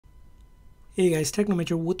Hey guys,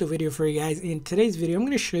 Technometer with a video for you guys. In today's video, I'm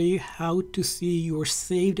going to show you how to see your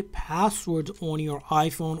saved passwords on your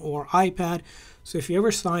iPhone or iPad. So if you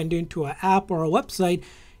ever signed into an app or a website,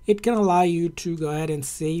 it can allow you to go ahead and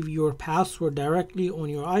save your password directly on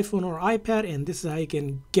your iPhone or iPad, and this is how you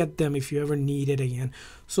can get them if you ever need it again.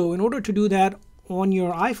 So in order to do that on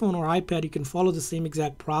your iPhone or iPad, you can follow the same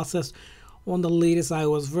exact process on the latest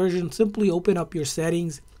iOS version. Simply open up your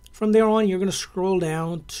settings. From there on, you're going to scroll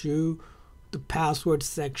down to the password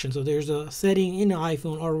section. So there's a setting in the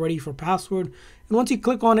iPhone already for password, and once you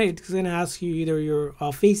click on it, it's going to ask you either your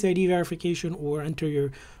Face ID verification or enter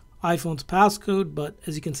your iPhone's passcode. But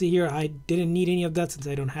as you can see here, I didn't need any of that since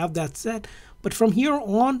I don't have that set. But from here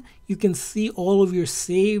on, you can see all of your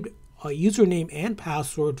saved username and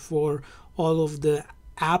password for all of the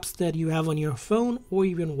apps that you have on your phone, or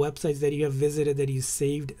even websites that you have visited that you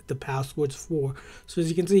saved the passwords for. So as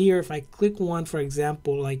you can see here, if I click one, for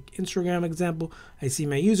example, like Instagram example, I see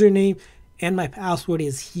my username and my password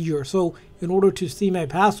is here. So in order to see my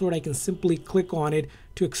password, I can simply click on it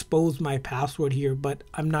to expose my password here, but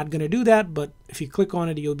I'm not going to do that. But if you click on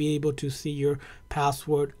it, you'll be able to see your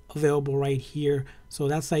password available right here. So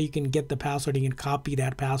that's how you can get the password. You can copy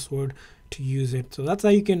that password to use it. So that's how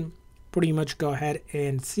you can pretty much go ahead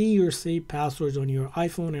and see your saved passwords on your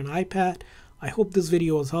iPhone and iPad. I hope this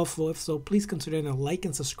video was helpful. If so, please consider the like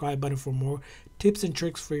and subscribe button for more tips and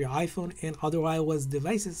tricks for your iPhone and other iOS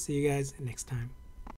devices. See you guys next time.